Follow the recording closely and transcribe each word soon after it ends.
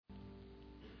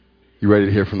You ready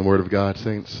to hear from the Word of God,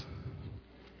 saints?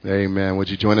 Amen. Would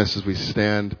you join us as we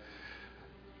stand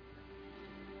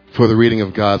for the reading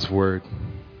of God's Word?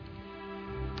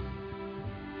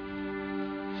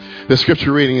 The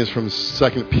scripture reading is from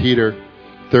 2 Peter,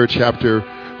 3rd chapter,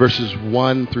 verses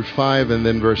 1 through 5, and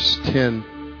then verse 10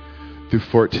 through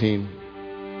 14.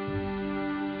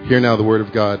 Hear now the Word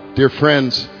of God. Dear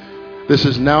friends, this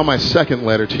is now my second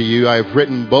letter to you. I have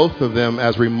written both of them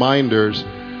as reminders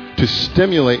to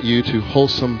stimulate you to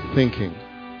wholesome thinking.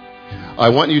 I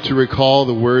want you to recall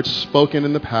the words spoken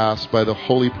in the past by the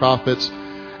holy prophets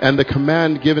and the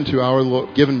command given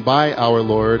by our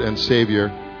Lord and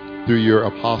Savior through your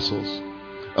apostles.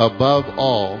 Above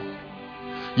all,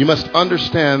 you must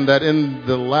understand that in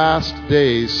the last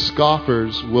days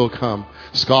scoffers will come,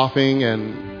 scoffing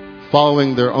and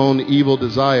following their own evil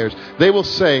desires. They will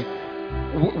say,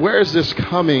 "Where is this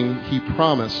coming he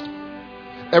promised?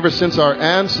 Ever since our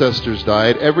ancestors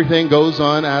died, everything goes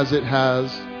on as it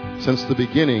has since the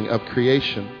beginning of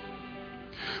creation."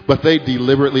 But they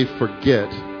deliberately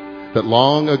forget that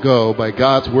long ago, by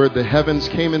God's word, the heavens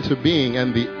came into being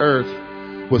and the earth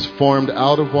was formed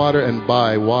out of water and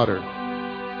by water.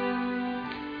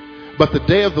 But the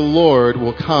day of the Lord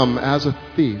will come as a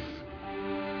thief.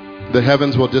 The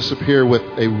heavens will disappear with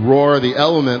a roar, the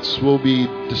elements will be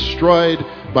destroyed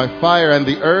by fire, and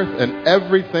the earth and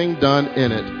everything done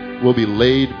in it will be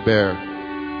laid bare.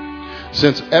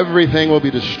 Since everything will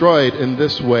be destroyed in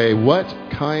this way, what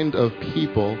kind of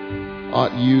people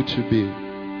ought you to be?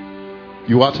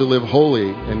 You ought to live holy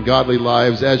and godly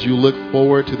lives as you look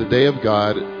forward to the day of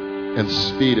God and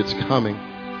speed its coming.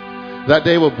 That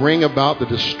day will bring about the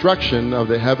destruction of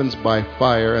the heavens by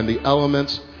fire, and the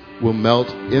elements will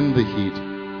melt in the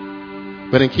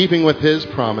heat. But in keeping with his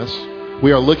promise,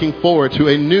 we are looking forward to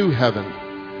a new heaven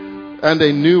and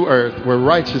a new earth where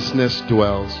righteousness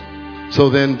dwells. So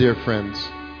then, dear friends,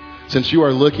 since you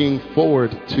are looking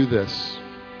forward to this,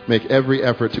 make every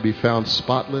effort to be found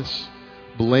spotless,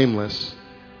 blameless,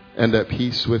 and at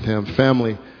peace with him.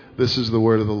 Family, this is the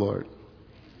word of the Lord.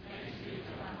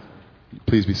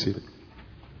 Please be seated.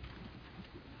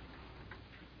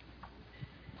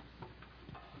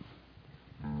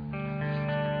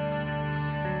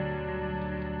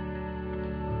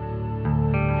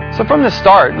 So from the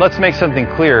start, let's make something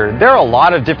clear. There are a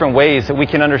lot of different ways that we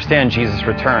can understand Jesus'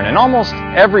 return, and almost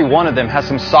every one of them has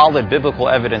some solid biblical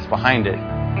evidence behind it.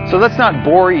 So let's not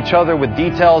bore each other with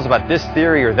details about this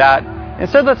theory or that.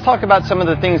 Instead, let's talk about some of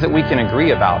the things that we can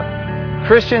agree about.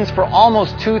 Christians for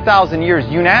almost 2,000 years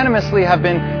unanimously have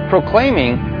been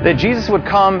proclaiming that Jesus would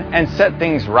come and set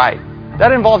things right.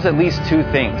 That involves at least two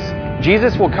things.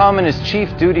 Jesus will come and his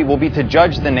chief duty will be to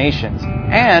judge the nations.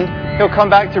 And he'll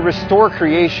come back to restore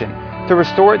creation, to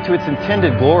restore it to its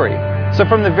intended glory. So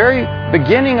from the very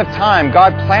beginning of time,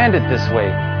 God planned it this way,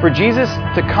 for Jesus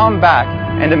to come back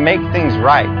and to make things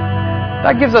right.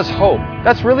 That gives us hope.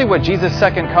 That's really what Jesus'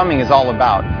 second coming is all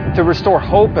about, to restore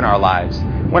hope in our lives.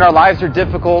 When our lives are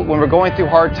difficult, when we're going through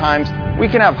hard times, we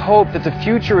can have hope that the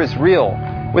future is real.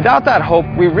 Without that hope,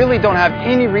 we really don't have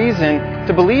any reason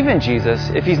to believe in Jesus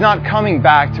if he's not coming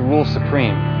back to rule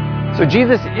supreme. So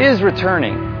Jesus is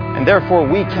returning, and therefore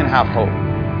we can have hope.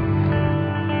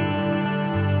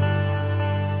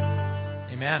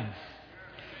 Amen.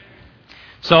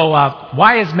 So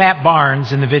why is Matt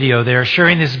Barnes in the video there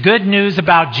sharing this good news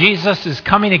about Jesus is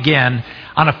coming again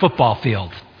on a football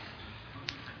field?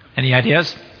 Any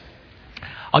ideas?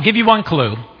 I'll give you one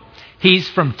clue. He's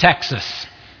from Texas.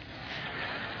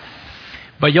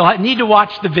 But you'll need to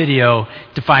watch the video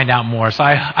to find out more. So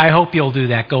I hope you'll do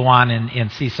that. Go on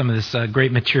and see some of this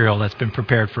great material that's been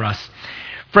prepared for us.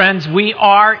 Friends, we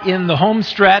are in the home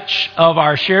stretch of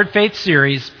our Shared Faith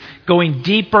series, going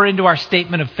deeper into our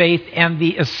statement of faith and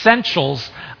the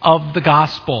essentials of the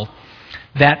gospel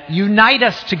that unite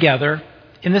us together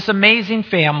in this amazing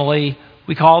family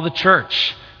we call the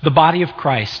church, the body of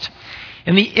Christ.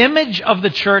 And the image of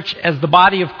the church as the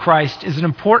body of Christ is an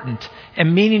important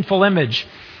and meaningful image.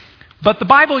 But the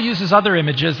Bible uses other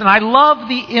images, and I love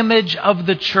the image of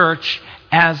the church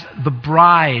as the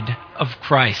bride of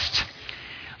Christ.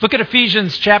 Look at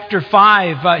Ephesians chapter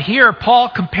 5. Here, Paul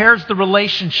compares the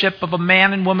relationship of a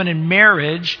man and woman in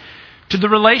marriage to the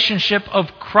relationship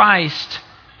of Christ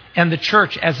and the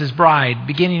church as his bride,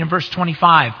 beginning in verse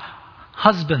 25.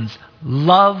 Husbands,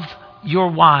 love your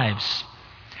wives.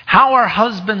 How are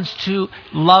husbands to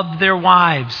love their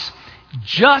wives?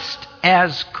 Just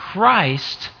as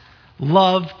Christ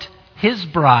loved his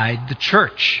bride, the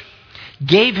church,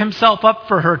 gave himself up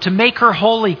for her to make her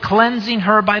holy, cleansing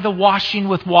her by the washing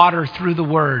with water through the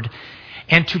word,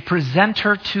 and to present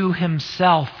her to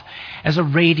himself as a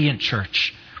radiant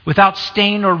church without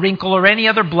stain or wrinkle or any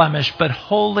other blemish, but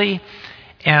holy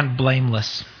and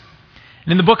blameless.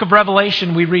 And in the book of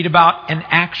Revelation, we read about an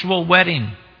actual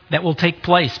wedding that will take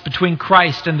place between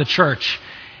Christ and the church.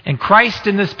 And Christ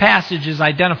in this passage is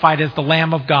identified as the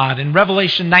Lamb of God. In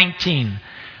Revelation 19,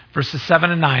 verses 7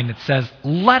 and 9, it says,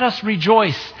 "Let us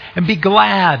rejoice and be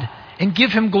glad and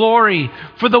give him glory,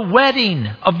 for the wedding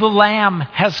of the Lamb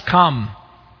has come,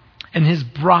 and his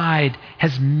bride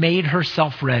has made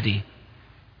herself ready."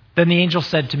 Then the angel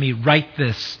said to me, "Write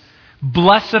this,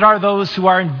 blessed are those who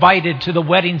are invited to the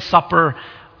wedding supper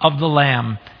of the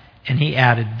Lamb." And he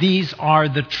added, "These are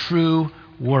the true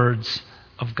words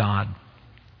of God."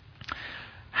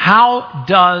 How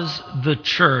does the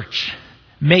church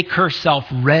make herself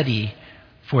ready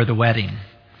for the wedding?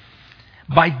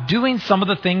 By doing some of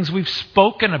the things we've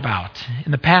spoken about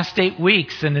in the past 8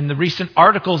 weeks and in the recent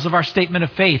articles of our statement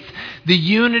of faith. The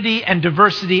unity and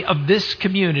diversity of this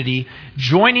community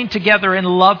joining together in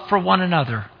love for one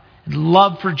another and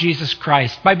love for Jesus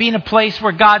Christ. By being a place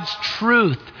where God's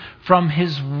truth from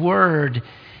his word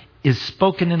is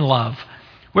spoken in love.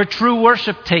 Where true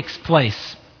worship takes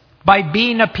place. By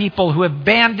being a people who have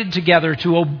banded together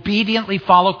to obediently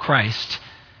follow Christ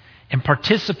and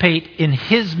participate in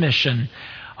his mission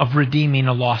of redeeming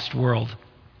a lost world.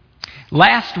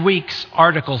 Last week's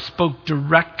article spoke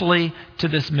directly to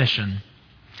this mission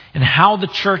and how the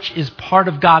church is part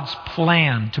of God's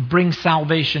plan to bring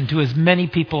salvation to as many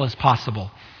people as possible.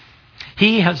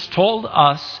 He has told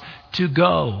us to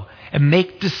go and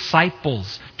make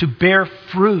disciples, to bear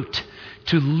fruit,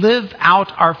 to live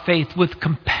out our faith with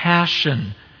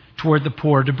compassion toward the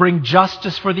poor, to bring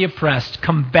justice for the oppressed,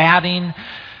 combating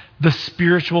the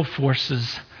spiritual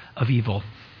forces of evil.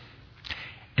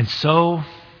 And so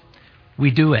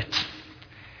we do it.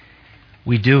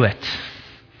 We do it.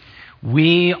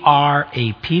 We are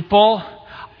a people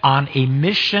on a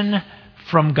mission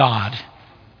from God,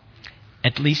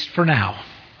 at least for now.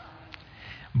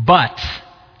 But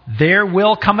there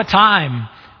will come a time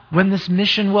when this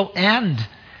mission will end.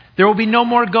 There will be no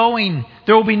more going.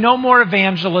 There will be no more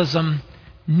evangelism,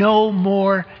 no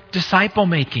more disciple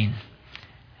making.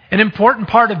 An important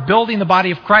part of building the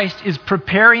body of Christ is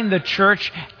preparing the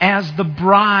church as the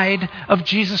bride of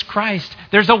Jesus Christ.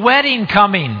 There's a wedding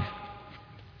coming.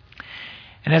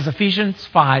 And as Ephesians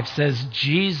 5 says,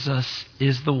 Jesus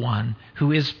is the one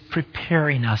who is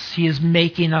preparing us. He is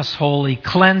making us holy,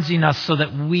 cleansing us so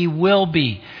that we will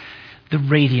be the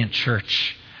radiant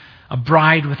church. A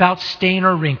bride without stain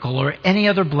or wrinkle or any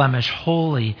other blemish,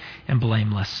 holy and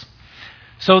blameless.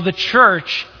 So the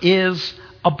church is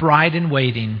a bride in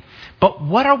waiting. But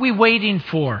what are we waiting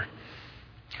for?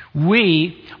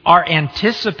 We are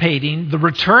anticipating the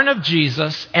return of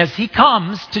Jesus as he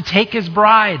comes to take his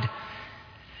bride.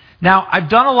 Now, I've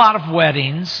done a lot of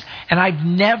weddings, and I've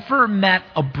never met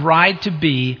a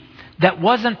bride-to-be that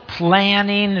wasn't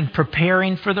planning and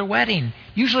preparing for their wedding.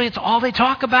 Usually it's all they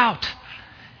talk about.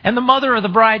 And the mother of the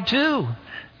bride too.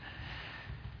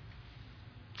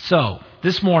 So,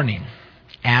 this morning,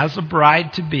 as a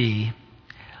bride-to-be,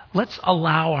 let's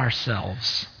allow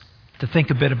ourselves to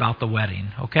think a bit about the wedding,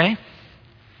 okay?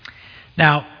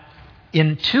 Now,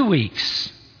 in 2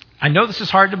 weeks, I know this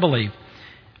is hard to believe,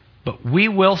 but we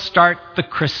will start the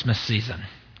Christmas season.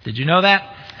 Did you know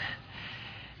that?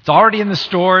 It's already in the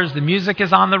stores. The music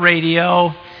is on the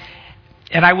radio.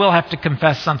 And I will have to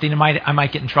confess something. I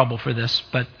might get in trouble for this.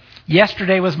 But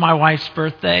yesterday was my wife's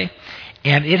birthday.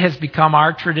 And it has become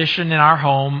our tradition in our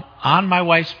home. On my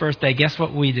wife's birthday, guess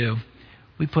what we do?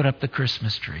 We put up the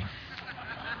Christmas tree.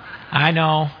 I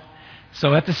know.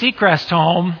 So at the Seacrest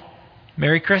home,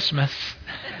 Merry Christmas.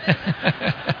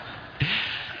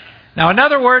 Now,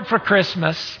 another word for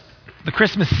Christmas, the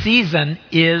Christmas season,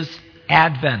 is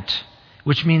Advent,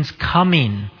 which means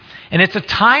coming. And it's a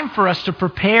time for us to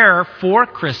prepare for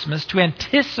Christmas, to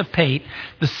anticipate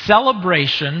the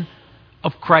celebration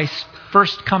of Christ's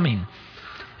first coming.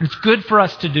 And it's good for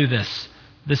us to do this.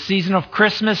 The season of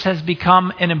Christmas has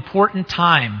become an important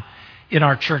time in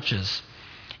our churches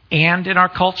and in our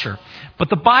culture. But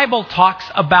the Bible talks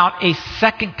about a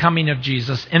second coming of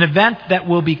Jesus, an event that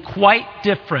will be quite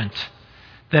different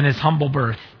than his humble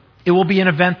birth. It will be an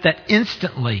event that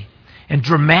instantly and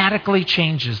dramatically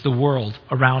changes the world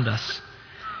around us.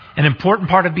 An important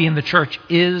part of being the church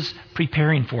is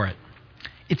preparing for it.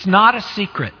 It's not a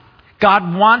secret.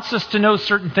 God wants us to know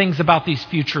certain things about these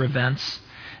future events.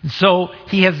 And so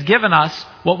he has given us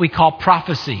what we call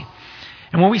prophecy.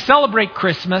 And when we celebrate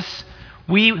Christmas,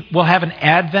 we will have an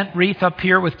Advent wreath up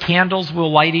here with candles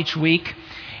we'll light each week.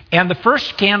 And the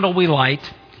first candle we light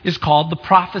is called the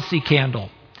prophecy candle.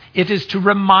 It is to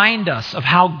remind us of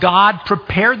how God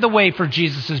prepared the way for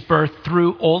Jesus' birth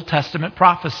through Old Testament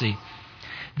prophecy.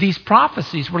 These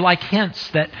prophecies were like hints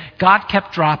that God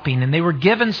kept dropping, and they were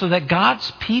given so that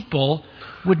God's people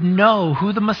would know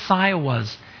who the Messiah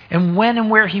was and when and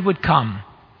where he would come.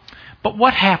 But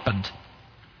what happened?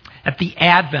 At the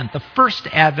Advent, the first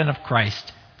Advent of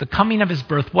Christ, the coming of his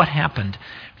birth, what happened?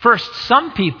 First,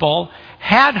 some people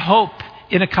had hope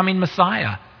in a coming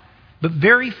Messiah, but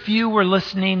very few were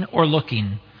listening or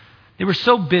looking. They were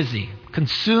so busy,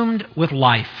 consumed with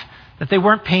life, that they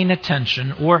weren't paying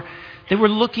attention, or they were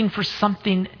looking for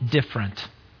something different.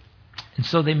 And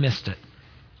so they missed it.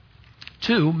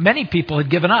 Two, many people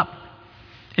had given up.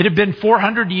 It had been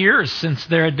 400 years since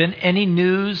there had been any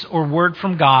news or word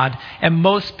from God, and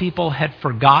most people had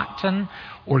forgotten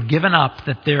or given up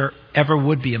that there ever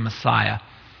would be a Messiah.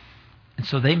 And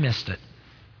so they missed it.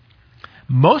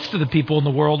 Most of the people in the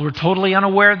world were totally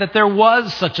unaware that there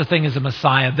was such a thing as a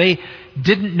Messiah. They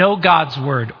didn't know God's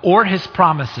word or his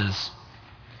promises,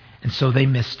 and so they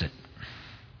missed it.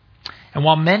 And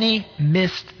while many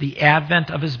missed the advent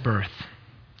of his birth,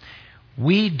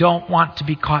 we don't want to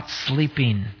be caught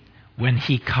sleeping when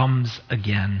he comes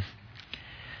again.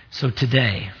 So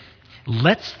today,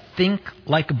 let's think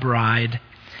like a bride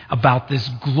about this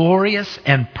glorious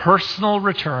and personal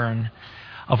return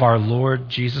of our Lord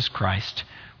Jesus Christ,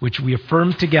 which we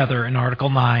affirm together in Article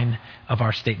 9 of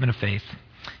our Statement of Faith.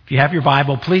 If you have your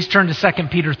Bible, please turn to 2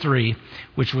 Peter 3,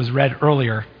 which was read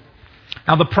earlier.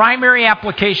 Now, the primary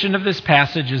application of this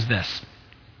passage is this.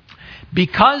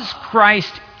 Because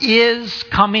Christ is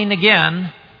coming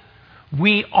again,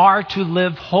 we are to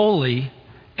live holy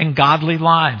and godly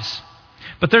lives.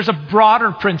 But there's a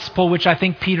broader principle which I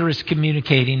think Peter is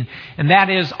communicating, and that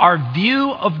is our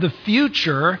view of the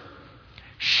future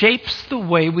shapes the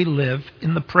way we live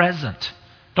in the present.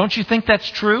 Don't you think that's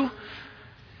true?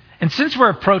 And since we're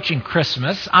approaching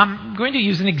Christmas, I'm going to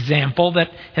use an example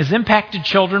that has impacted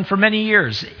children for many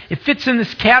years. It fits in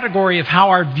this category of how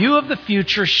our view of the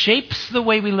future shapes the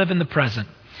way we live in the present.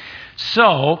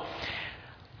 So,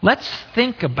 let's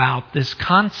think about this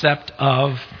concept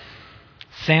of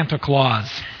Santa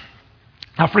Claus.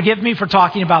 Now, forgive me for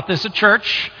talking about this at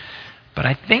church, but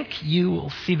I think you will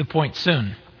see the point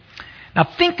soon. Now,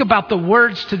 think about the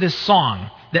words to this song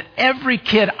that every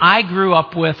kid I grew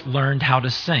up with learned how to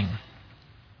sing.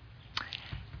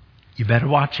 You better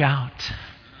watch out.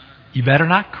 You better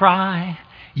not cry.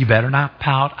 You better not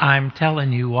pout. I'm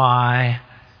telling you why.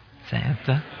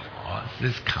 Santa Claus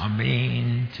is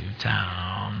coming to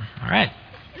town. All right.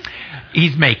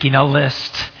 He's making a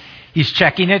list. He's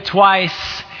checking it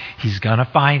twice. He's going to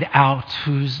find out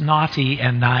who's naughty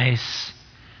and nice.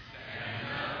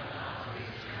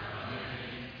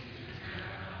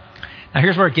 Now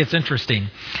here's where it gets interesting.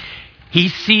 He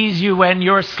sees you when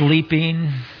you're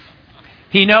sleeping.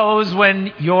 He knows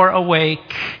when you're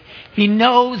awake. He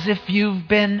knows if you've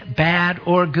been bad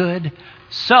or good.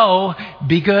 So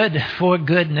be good for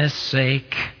goodness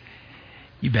sake.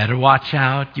 You better watch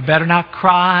out. You better not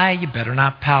cry. You better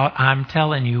not pout. I'm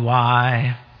telling you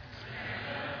why.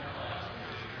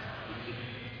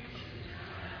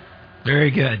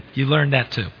 Very good. You learned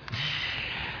that too.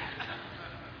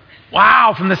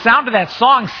 Wow, from the sound of that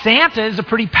song, Santa is a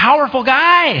pretty powerful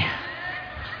guy.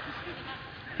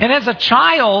 And as a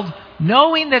child,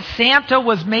 knowing that Santa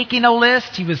was making a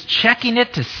list, he was checking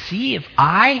it to see if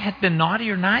I had been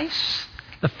naughty or nice.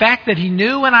 The fact that he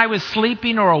knew when I was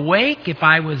sleeping or awake, if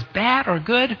I was bad or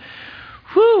good,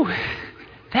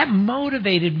 that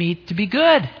motivated me to be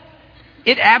good.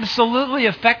 It absolutely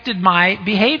affected my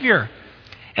behavior,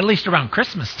 at least around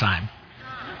Christmas time.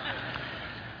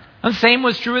 And the same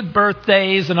was true with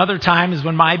birthdays and other times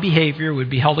when my behavior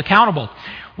would be held accountable.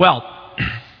 Well,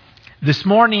 this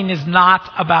morning is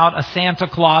not about a Santa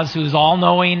Claus who's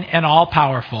all-knowing and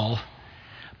all-powerful,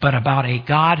 but about a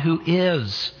God who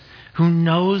is, who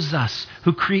knows us,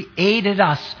 who created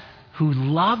us, who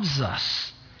loves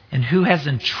us, and who has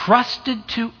entrusted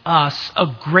to us a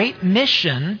great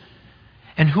mission,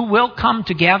 and who will come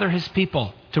to gather his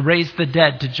people, to raise the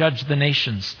dead, to judge the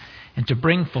nations, and to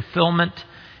bring fulfillment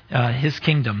his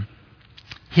kingdom.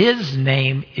 His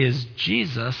name is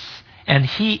Jesus, and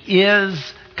he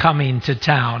is coming to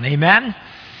town. Amen?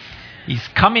 He's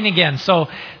coming again. So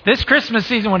this Christmas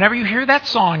season, whenever you hear that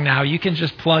song now, you can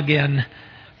just plug in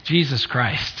Jesus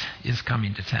Christ is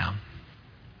coming to town.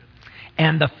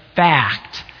 And the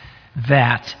fact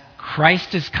that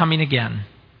Christ is coming again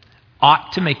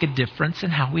ought to make a difference in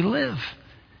how we live.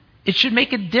 It should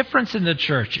make a difference in the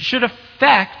church. It should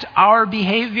affect our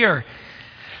behavior.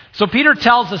 So Peter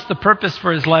tells us the purpose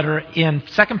for his letter in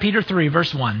 2 Peter 3,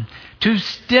 verse 1, to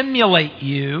stimulate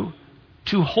you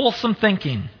to wholesome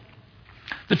thinking.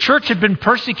 The church had been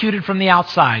persecuted from the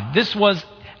outside. This was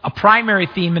a primary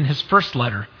theme in his first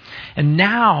letter. And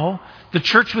now the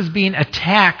church was being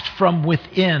attacked from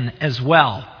within as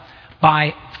well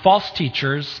by false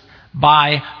teachers,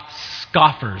 by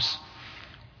scoffers.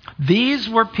 These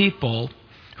were people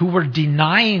who were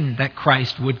denying that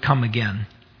Christ would come again.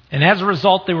 And as a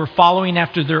result, they were following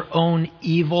after their own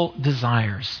evil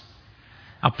desires.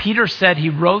 Now, Peter said he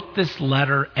wrote this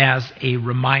letter as a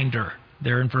reminder,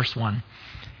 there in verse 1.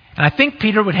 And I think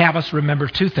Peter would have us remember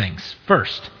two things.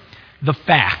 First, the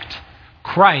fact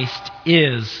Christ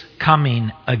is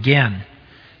coming again.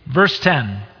 Verse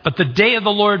 10, but the day of the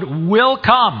Lord will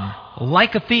come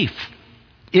like a thief.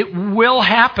 It will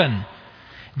happen.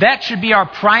 That should be our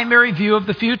primary view of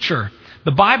the future.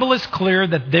 The Bible is clear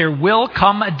that there will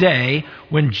come a day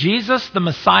when Jesus, the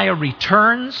Messiah,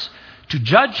 returns to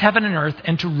judge heaven and earth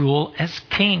and to rule as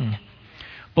king.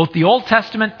 Both the Old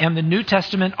Testament and the New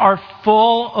Testament are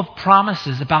full of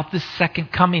promises about this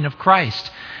second coming of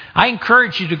Christ. I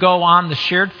encourage you to go on the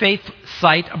Shared Faith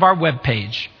site of our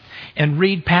webpage and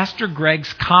read Pastor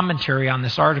Greg's commentary on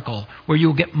this article, where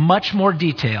you'll get much more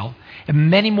detail and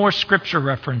many more scripture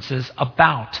references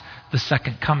about the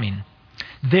second coming.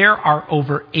 There are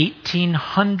over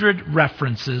 1,800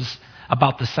 references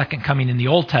about the second coming in the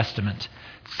Old Testament,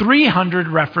 300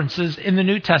 references in the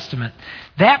New Testament.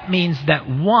 That means that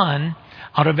 1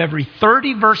 out of every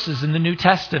 30 verses in the New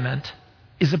Testament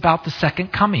is about the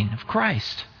second coming of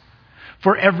Christ.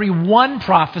 For every one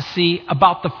prophecy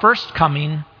about the first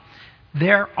coming,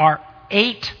 there are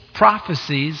 8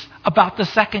 prophecies about the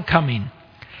second coming.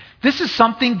 This is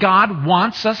something God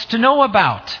wants us to know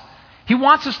about. He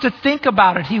wants us to think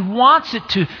about it. He wants it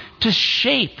to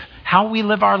shape how we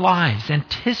live our lives,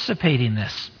 anticipating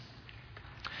this.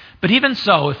 But even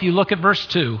so, if you look at verse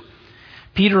 2,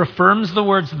 Peter affirms the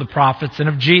words of the prophets and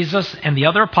of Jesus and the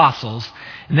other apostles.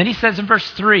 And then he says in verse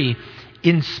 3,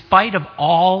 in spite of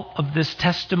all of this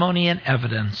testimony and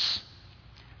evidence,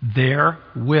 there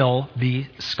will be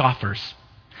scoffers.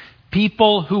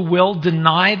 People who will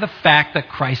deny the fact that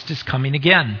Christ is coming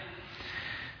again.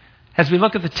 As we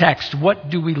look at the text, what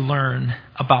do we learn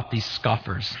about these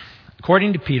scoffers?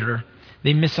 According to Peter,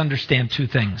 they misunderstand two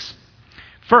things.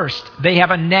 First, they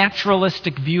have a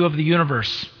naturalistic view of the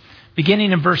universe.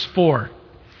 Beginning in verse 4, it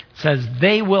says,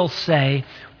 they will say,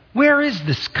 where is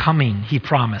this coming he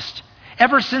promised?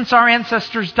 Ever since our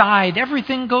ancestors died,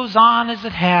 everything goes on as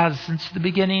it has since the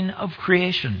beginning of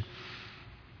creation.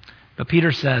 But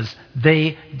Peter says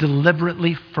they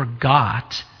deliberately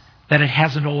forgot that it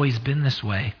hasn't always been this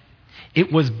way.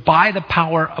 It was by the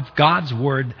power of God's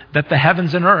word that the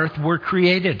heavens and earth were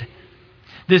created.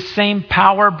 This same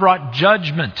power brought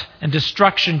judgment and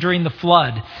destruction during the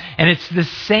flood. And it's this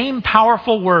same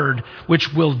powerful word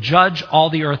which will judge all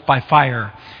the earth by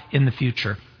fire in the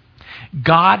future.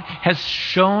 God has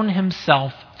shown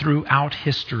himself throughout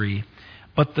history,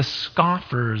 but the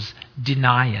scoffers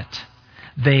deny it.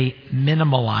 They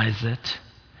minimalize it.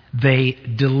 They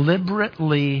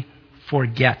deliberately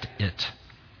forget it.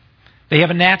 They have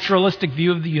a naturalistic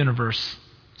view of the universe,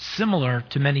 similar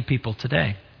to many people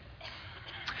today.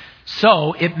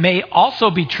 So it may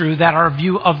also be true that our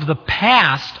view of the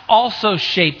past also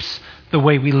shapes the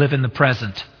way we live in the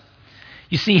present.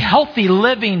 You see, healthy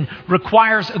living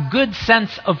requires a good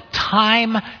sense of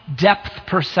time depth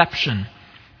perception.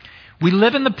 We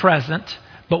live in the present,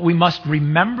 but we must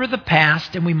remember the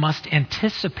past and we must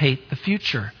anticipate the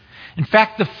future. In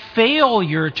fact, the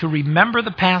failure to remember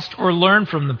the past or learn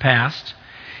from the past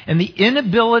and the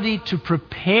inability to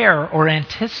prepare or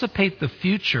anticipate the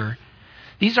future,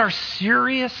 these are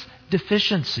serious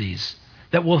deficiencies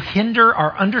that will hinder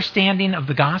our understanding of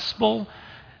the gospel,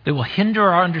 they will hinder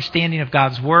our understanding of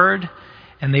God's word,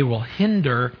 and they will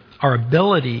hinder our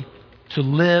ability to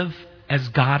live as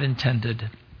God intended.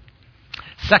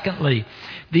 Secondly,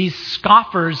 these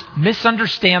scoffers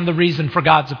misunderstand the reason for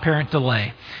God's apparent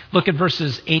delay. Look at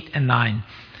verses 8 and 9.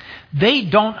 They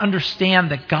don't understand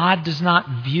that God does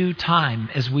not view time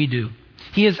as we do.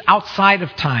 He is outside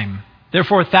of time.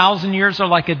 Therefore, 1,000 years are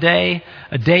like a day.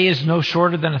 A day is no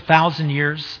shorter than 1,000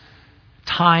 years.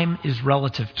 Time is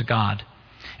relative to God.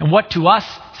 And what to us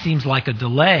seems like a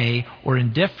delay or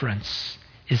indifference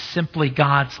is simply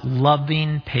God's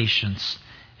loving patience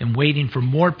and waiting for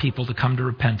more people to come to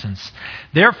repentance.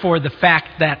 Therefore, the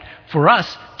fact that for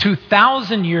us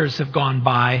 2,000 years have gone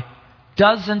by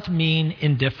doesn't mean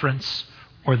indifference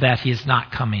or that he is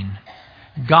not coming.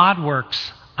 God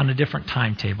works on a different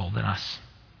timetable than us.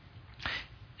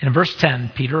 In verse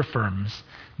 10, Peter affirms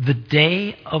The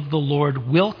day of the Lord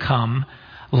will come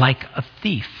like a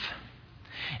thief.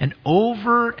 And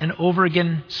over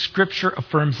again, Scripture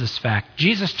affirms this fact.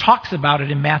 Jesus talks about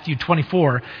it in Matthew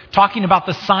 24, talking about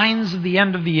the signs of the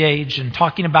end of the age and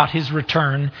talking about his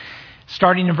return.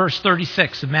 Starting in verse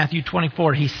 36 of Matthew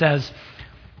 24, he says,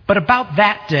 "But about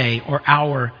that day or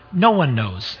hour, no one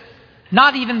knows,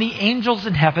 not even the angels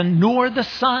in heaven, nor the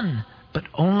Son, but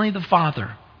only the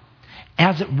Father.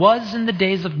 As it was in the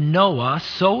days of Noah,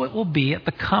 so it will be at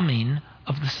the coming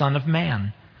of the Son of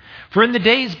Man. For in the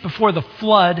days before the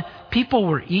flood, people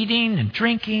were eating and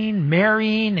drinking,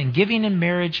 marrying and giving in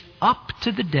marriage up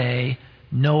to the day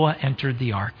Noah entered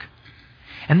the ark.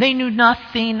 And they knew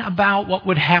nothing about what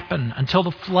would happen until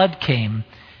the flood came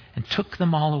and took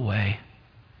them all away.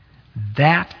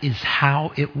 That is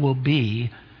how it will be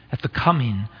at the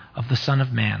coming of the Son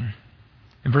of Man."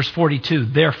 In verse 42,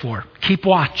 "Therefore, keep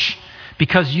watch,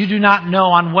 because you do not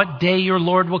know on what day your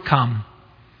Lord will come.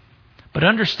 But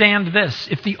understand this,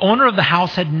 if the owner of the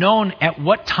house had known at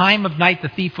what time of night the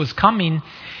thief was coming,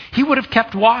 he would have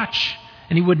kept watch,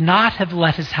 and he would not have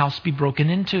let his house be broken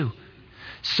into.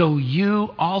 So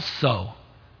you also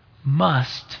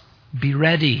must be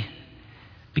ready,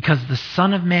 because the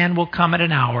Son of Man will come at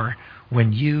an hour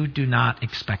when you do not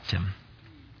expect him."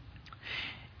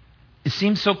 It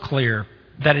seems so clear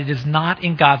that it is not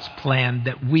in God's plan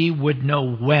that we would know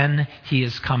when he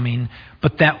is coming,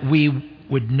 but that we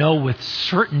would know with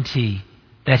certainty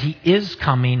that he is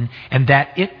coming and that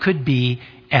it could be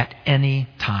at any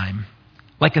time,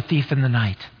 like a thief in the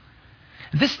night.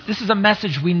 This is a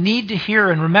message we need to hear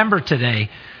and remember today.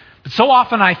 But so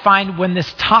often I find when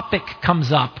this topic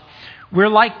comes up, we're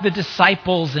like the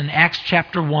disciples in Acts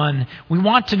chapter 1. We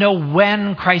want to know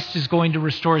when Christ is going to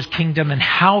restore his kingdom and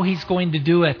how he's going to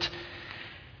do it.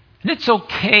 And it's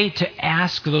okay to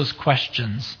ask those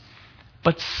questions,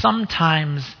 but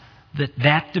sometimes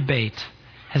that debate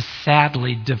has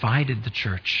sadly divided the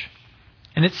church.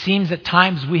 And it seems at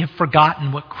times we have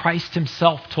forgotten what Christ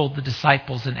himself told the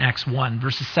disciples in Acts 1,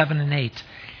 verses 7 and 8.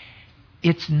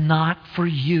 It's not for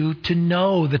you to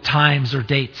know the times or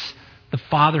dates the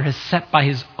Father has set by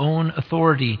his own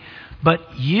authority,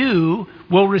 but you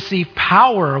will receive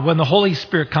power when the Holy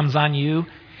Spirit comes on you,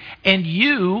 and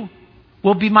you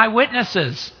will be my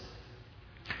witnesses.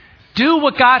 Do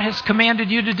what God has commanded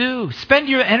you to do. Spend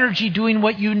your energy doing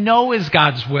what you know is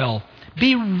God's will.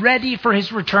 Be ready for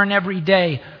his return every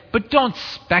day, but don't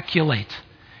speculate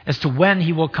as to when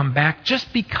he will come back.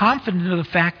 Just be confident of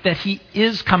the fact that he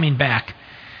is coming back.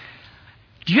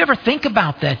 Do you ever think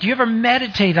about that? Do you ever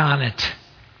meditate on it?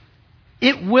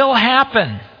 It will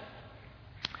happen.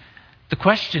 The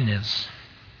question is,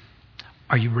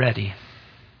 are you ready?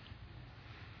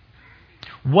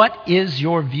 What is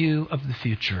your view of the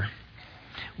future?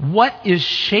 What is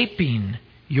shaping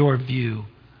your view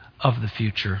of the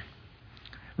future?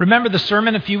 Remember the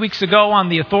sermon a few weeks ago on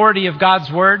the authority of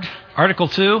God's Word, Article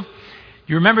 2?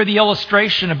 You remember the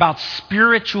illustration about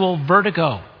spiritual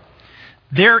vertigo.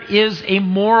 There is a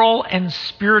moral and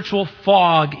spiritual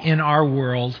fog in our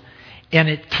world, and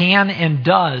it can and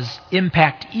does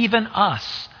impact even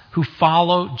us who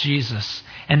follow Jesus.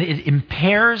 And it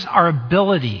impairs our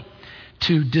ability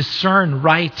to discern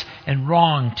right and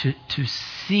wrong, to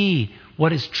see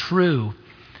what is true.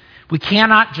 We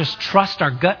cannot just trust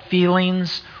our gut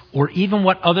feelings or even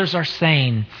what others are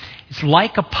saying. It's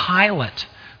like a pilot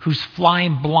who's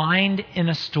flying blind in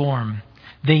a storm.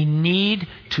 They need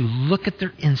to look at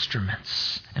their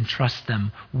instruments and trust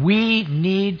them. We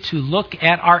need to look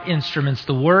at our instruments,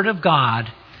 the Word of God,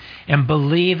 and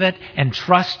believe it and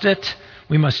trust it.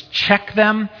 We must check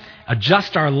them,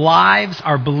 adjust our lives,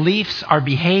 our beliefs, our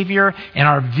behavior, and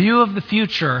our view of the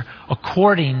future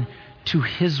according to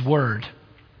his Word.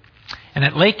 And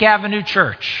at Lake Avenue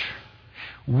Church,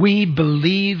 we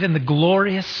believe in the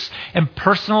glorious and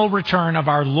personal return of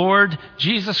our Lord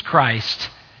Jesus Christ,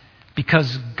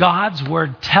 because God's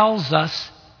Word tells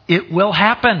us it will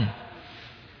happen.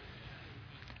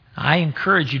 I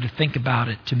encourage you to think about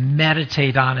it, to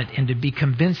meditate on it, and to be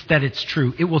convinced that it's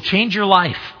true. It will change your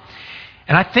life.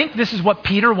 And I think this is what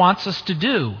Peter wants us to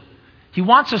do. He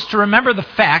wants us to remember the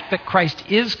fact that Christ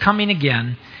is coming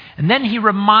again, and then he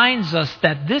reminds us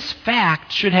that this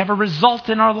fact should have a result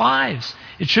in our lives.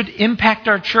 It should impact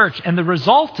our church, and the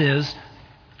result is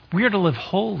we are to live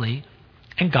holy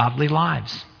and godly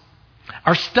lives.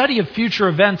 Our study of future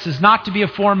events is not to be a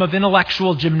form of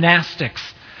intellectual gymnastics,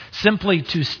 simply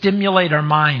to stimulate our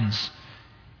minds.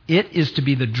 It is to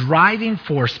be the driving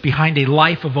force behind a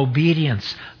life of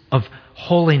obedience, of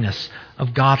holiness,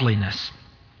 of godliness.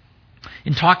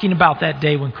 In talking about that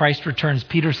day when Christ returns,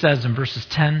 Peter says in verses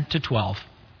 10 to 12,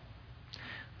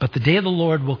 But the day of the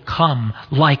Lord will come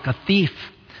like a thief.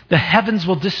 The heavens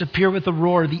will disappear with a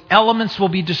roar. The elements will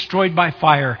be destroyed by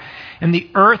fire. And the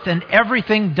earth and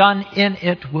everything done in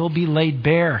it will be laid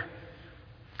bare.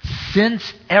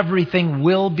 Since everything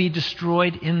will be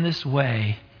destroyed in this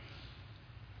way,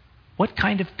 what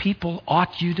kind of people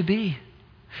ought you to be?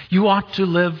 You ought to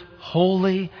live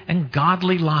holy and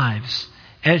godly lives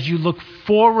as you look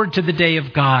forward to the day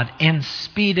of God and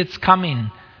speed its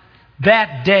coming.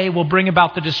 That day will bring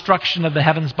about the destruction of the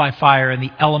heavens by fire, and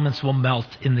the elements will melt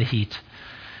in the heat.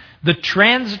 The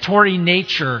transitory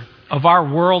nature of our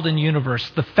world and universe,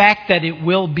 the fact that it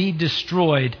will be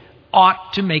destroyed,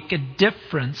 ought to make a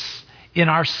difference in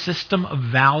our system of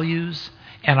values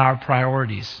and our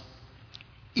priorities.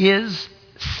 Is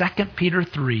 2 Peter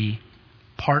 3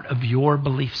 part of your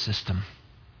belief system?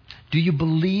 Do you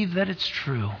believe that it's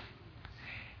true?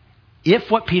 If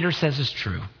what Peter says is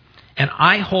true, and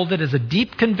I hold it as a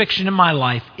deep conviction in my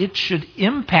life, it should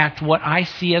impact what I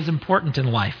see as important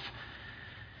in life.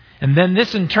 And then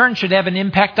this in turn should have an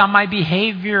impact on my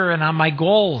behavior and on my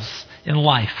goals in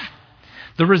life.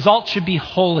 The result should be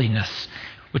holiness,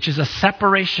 which is a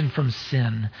separation from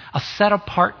sin, a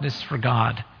set-apartness for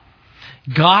God.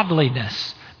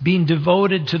 Godliness, being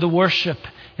devoted to the worship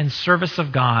and service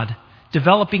of God,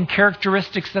 developing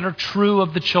characteristics that are true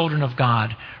of the children of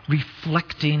God,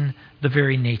 reflecting the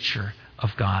very nature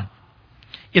of God.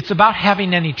 It's about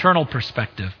having an eternal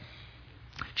perspective.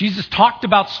 Jesus talked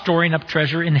about storing up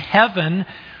treasure in heaven,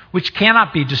 which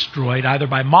cannot be destroyed either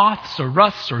by moths or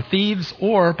rusts or thieves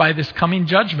or by this coming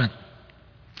judgment.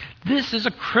 This is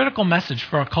a critical message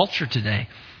for our culture today,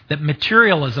 that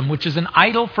materialism, which is an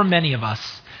idol for many of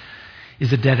us,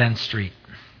 is a dead-end street.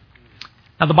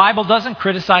 Now, the Bible doesn't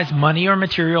criticize money or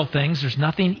material things. There's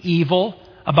nothing evil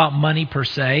about money per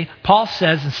se. Paul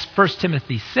says in 1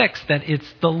 Timothy 6 that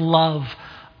it's the love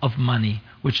of money,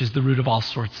 which is the root of all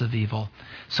sorts of evil.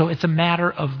 So it's a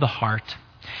matter of the heart.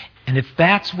 And if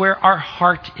that's where our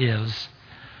heart is,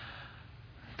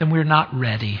 then we're not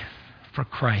ready for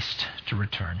Christ to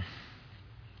return.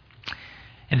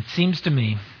 And it seems to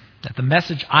me that the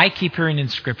message I keep hearing in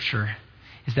Scripture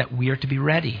is that we are to be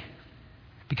ready,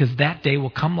 because that day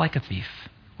will come like a thief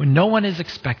when no one is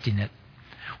expecting it.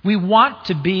 We want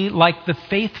to be like the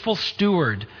faithful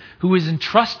steward who is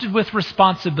entrusted with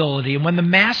responsibility. And when the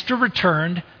master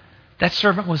returned, that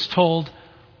servant was told,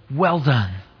 "Well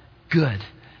done, good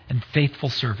and faithful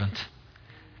servant."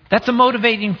 That's a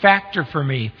motivating factor for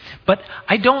me. But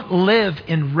I don't live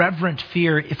in reverent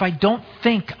fear if I don't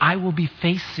think I will be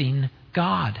facing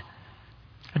God.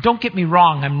 And don't get me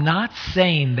wrong, I'm not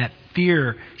saying that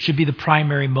fear should be the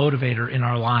primary motivator in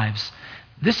our lives.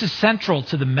 This is central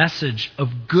to the message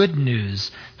of good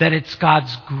news, that it's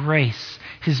God's grace,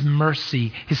 His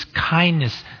mercy, His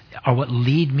kindness are what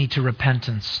lead me to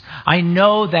repentance. I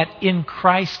know that in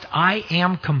Christ I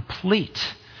am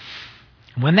complete.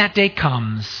 When that day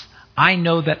comes, I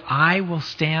know that I will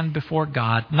stand before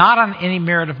God, not on any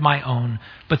merit of my own,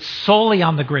 but solely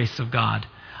on the grace of God.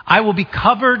 I will be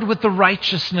covered with the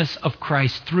righteousness of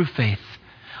Christ through faith.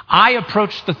 I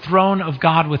approach the throne of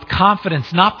God with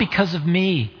confidence, not because of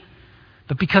me,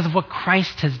 but because of what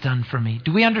Christ has done for me.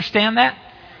 Do we understand that?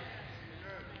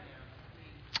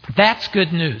 That's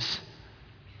good news.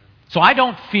 So I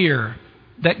don't fear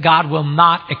that God will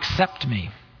not accept me.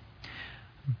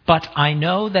 But I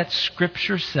know that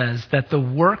Scripture says that the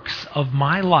works of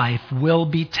my life will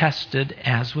be tested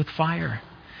as with fire.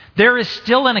 There is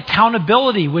still an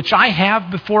accountability which I have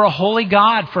before a holy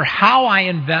God for how I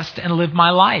invest and live my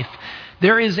life.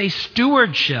 There is a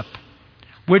stewardship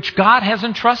which God has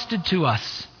entrusted to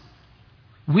us.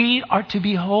 We are to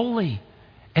be holy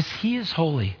as He is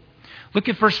holy. Look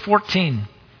at verse 14.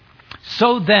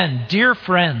 So then, dear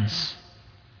friends,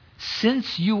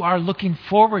 since you are looking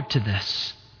forward to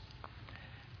this,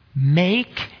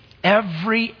 make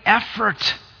every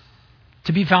effort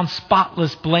to be found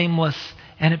spotless, blameless,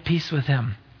 and at peace with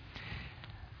Him.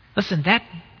 Listen,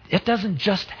 it doesn't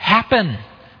just happen.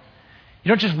 You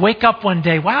don't just wake up one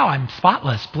day, wow, I'm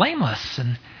spotless, blameless,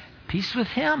 and peace with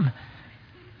Him.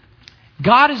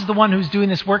 God is the one who's doing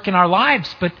this work in our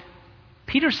lives, but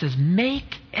Peter says,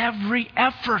 make every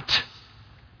effort.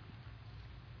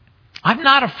 I'm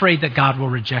not afraid that God will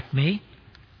reject me.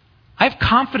 I have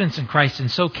confidence in Christ,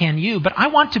 and so can you. But I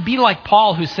want to be like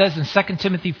Paul, who says in 2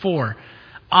 Timothy 4,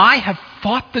 I have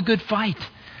fought the good fight.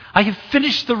 I have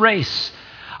finished the race.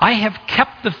 I have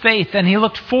kept the faith. And he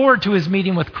looked forward to his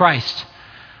meeting with Christ.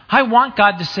 I want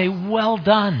God to say, well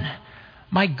done,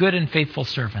 my good and faithful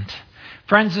servant.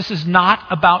 Friends, this is not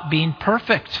about being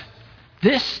perfect.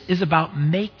 This is about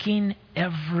making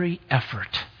every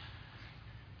effort.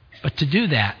 But to do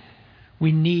that,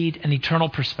 we need an eternal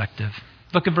perspective.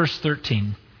 Look at verse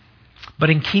 13. But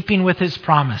in keeping with his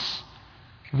promise,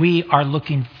 we are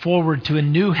looking forward to a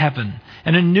new heaven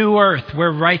and a new earth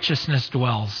where righteousness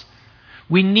dwells.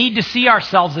 We need to see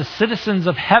ourselves as citizens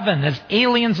of heaven, as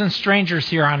aliens and strangers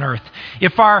here on earth.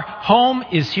 If our home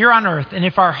is here on earth, and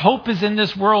if our hope is in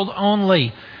this world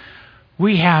only,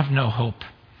 we have no hope,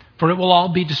 for it will all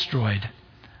be destroyed.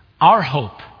 Our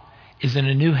hope is in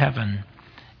a new heaven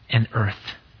and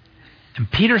earth. And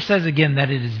Peter says again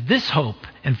that it is this hope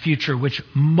and future which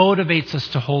motivates us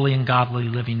to holy and godly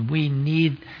living. We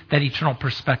need that eternal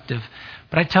perspective.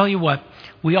 But I tell you what,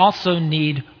 we also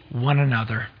need one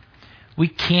another. We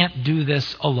can't do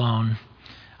this alone.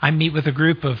 I meet with a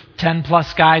group of 10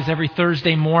 plus guys every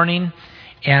Thursday morning,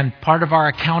 and part of our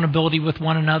accountability with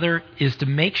one another is to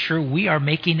make sure we are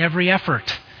making every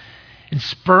effort and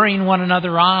spurring one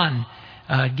another on,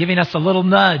 giving us a little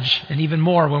nudge and even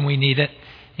more when we need it,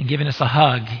 and giving us a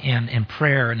hug and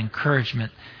prayer and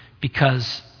encouragement,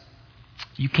 because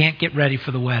you can't get ready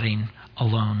for the wedding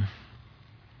alone.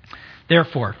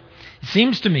 Therefore, it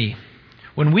seems to me,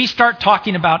 when we start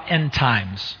talking about end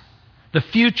times, the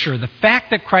future, the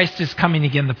fact that Christ is coming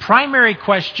again, the primary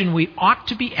question we ought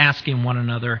to be asking one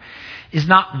another is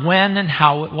not when and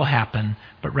how it will happen,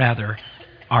 but rather,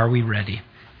 are we ready?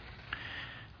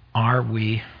 Are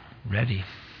we ready?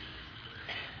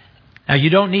 Now, you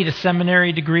don't need a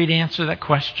seminary degree to answer that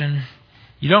question.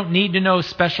 You don't need to know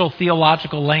special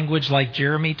theological language like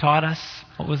Jeremy taught us.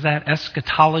 What was that?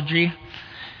 Eschatology.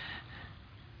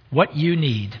 What you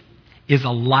need is a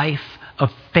life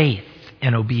of faith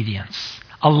and obedience,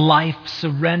 a life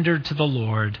surrendered to the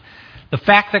Lord. The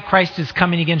fact that Christ is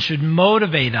coming again should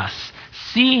motivate us.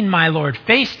 Seeing my Lord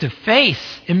face to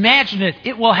face, imagine it.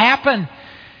 It will happen.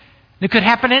 It could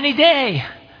happen any day.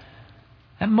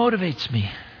 That motivates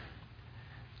me.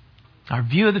 Our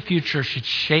view of the future should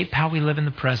shape how we live in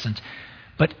the present.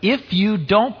 But if you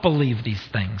don't believe these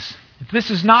things, if this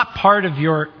is not part of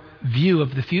your view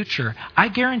of the future, I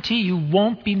guarantee you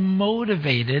won't be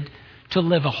motivated to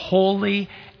live a holy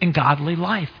and godly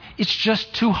life. It's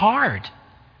just too hard.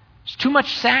 It's too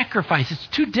much sacrifice. It's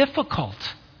too difficult.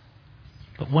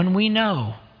 But when we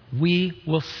know, we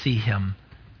will see him.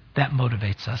 That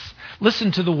motivates us.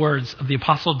 Listen to the words of the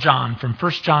Apostle John from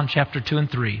 1 John chapter 2 and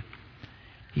 3.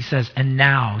 He says, "And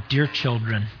now, dear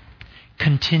children,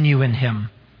 continue in him,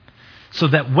 so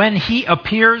that when he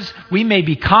appears, we may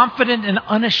be confident and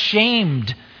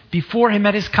unashamed before him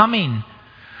at his coming.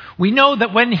 We know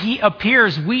that when he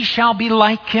appears, we shall be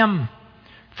like him,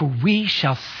 for we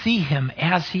shall see him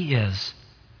as he is.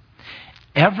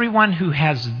 Everyone who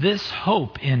has this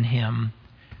hope in him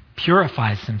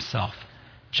purifies himself,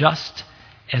 just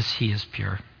as he is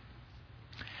pure."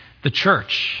 The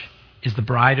church is the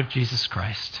bride of Jesus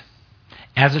Christ.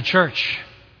 As a church,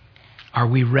 are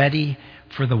we ready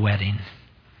for the wedding?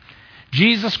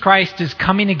 Jesus Christ is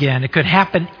coming again. It could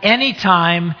happen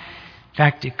anytime. In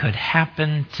fact, it could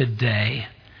happen today.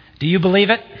 Do you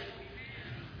believe it?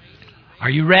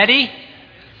 Are you ready?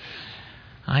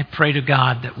 I pray to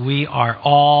God that we are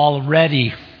all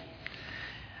ready.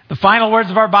 The final words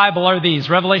of our Bible are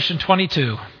these, Revelation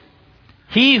 22.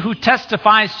 He who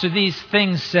testifies to these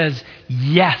things says,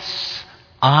 "Yes,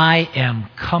 I am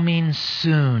coming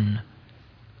soon."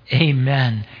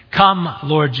 Amen. Come,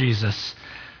 Lord Jesus.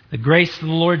 The grace of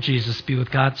the Lord Jesus be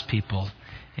with God's people.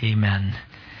 Amen.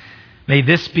 May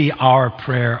this be our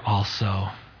prayer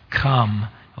also. Come,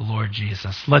 Lord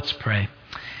Jesus. Let's pray.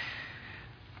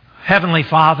 Heavenly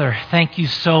Father, thank you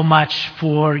so much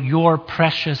for your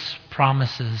precious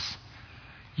promises,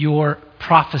 your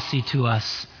prophecy to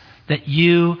us, that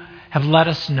you have let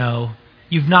us know.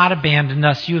 You've not abandoned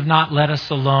us. You have not let us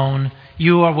alone.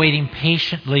 You are waiting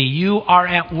patiently. You are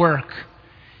at work.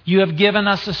 You have given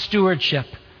us a stewardship.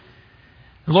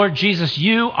 Lord Jesus,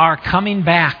 you are coming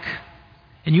back,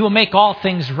 and you will make all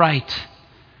things right.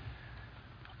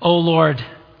 Oh Lord,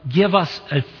 give us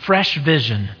a fresh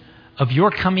vision of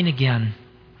your coming again.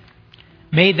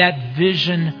 May that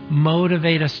vision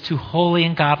motivate us to holy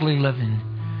and godly living.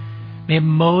 May it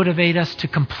motivate us to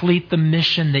complete the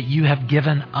mission that you have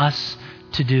given us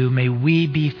to do. May we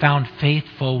be found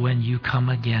faithful when you come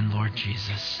again, Lord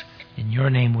Jesus. In your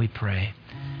name we pray.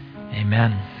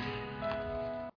 Amen.